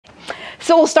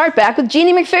So we'll start back with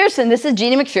Jeannie McPherson. This is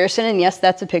Jeannie McPherson, and yes,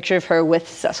 that's a picture of her with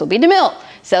Cecil B Demille.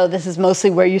 So this is mostly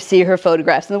where you see her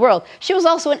photographs in the world. She was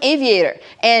also an aviator.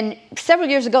 And several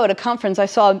years ago at a conference, I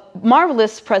saw a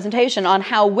marvelous presentation on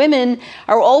how women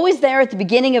are always there at the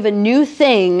beginning of a new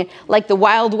thing, like the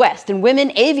Wild West. And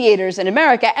women aviators in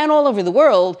America and all over the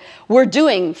world were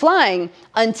doing flying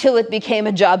until it became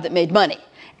a job that made money.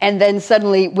 And then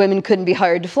suddenly women couldn't be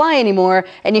hired to fly anymore,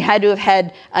 and you had to have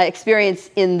had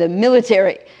experience in the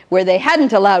military where they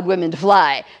hadn't allowed women to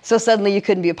fly. So suddenly you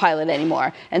couldn't be a pilot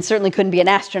anymore, and certainly couldn't be an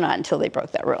astronaut until they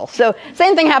broke that rule. So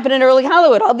same thing happened in early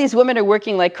Hollywood. All these women are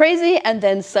working like crazy, and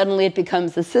then suddenly it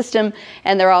becomes the system,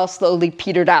 and they're all slowly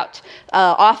petered out.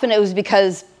 Often it was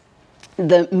because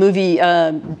the movie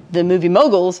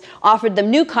Moguls offered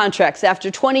them new contracts. After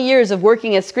 20 years of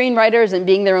working as screenwriters and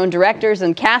being their own directors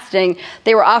and casting,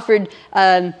 they were offered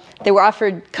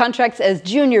contracts as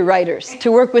junior writers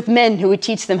to work with men who would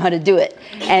teach them how to do it.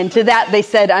 And to that they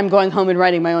said, I'm going home and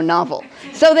writing my own novel.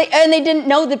 So they didn't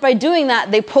know that by doing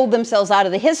that they pulled themselves out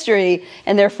of the history,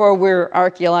 and therefore we're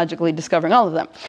archaeologically discovering all of them.